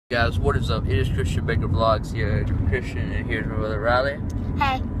Guys, what is up? It is Christian Baker Vlogs here. Christian, and here's my brother Riley.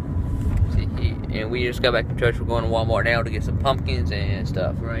 Hey. And we just got back from church. We're going to Walmart now to get some pumpkins and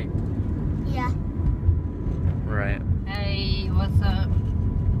stuff, right? Yeah. Right. Hey, what's up?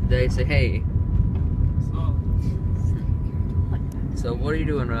 They say, hey. What's up? So, what are you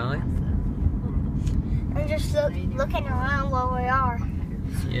doing, Riley? I'm just looking around where we are.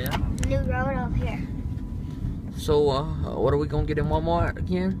 Yeah. New road up here. So, what are we going to get in Walmart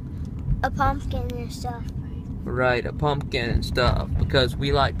again? A pumpkin and stuff. Right, a pumpkin and stuff. Because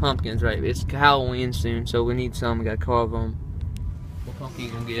we like pumpkins, right? It's Halloween soon, so we need some. We got to carve them. What pumpkin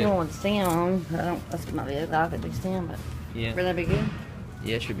you going to You get? don't want to stand on. That's not the other big stand, but Yeah. will that be good?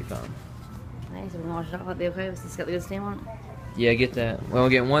 Yeah, it should be fun. Hey, so we wash it off. That'd be okay. It's got the good stand on it. Yeah, get that. We want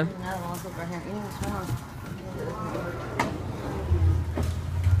to get one? Another one's right here. Yeah, this one.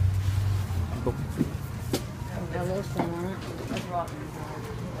 Got a little stand on it. That's rocking.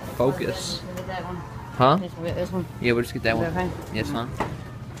 Focus. We'll get that one. Huh? This one. Yeah, we'll just get that one. Okay. Yes, huh? Some I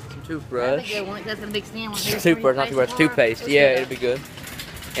think toothbrush. that's the big stand. Toothbrush, not toothbrush, toothpaste. Yeah, it'd be good.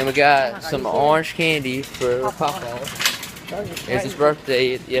 And we got some orange candy for Papa. It's his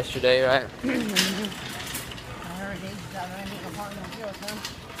birthday yesterday, right?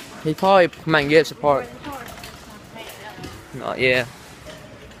 He probably come out and get us a part. Yeah.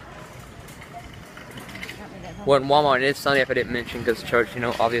 Wasn't Walmart. It's Sunday if I didn't mention because church, you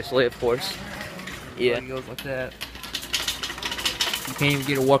know, obviously, of course. Yeah. It goes like that. You can't even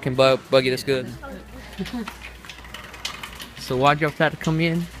get a walking buggy that's good. So why'd y'all have to come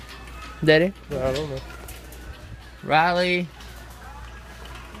in, Daddy? I don't know. Riley?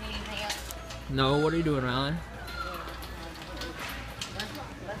 No, what are you doing, Riley?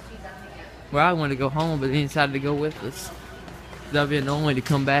 Well, I wanted to go home, but he decided to go with us. That'd be annoying to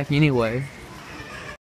come back anyway.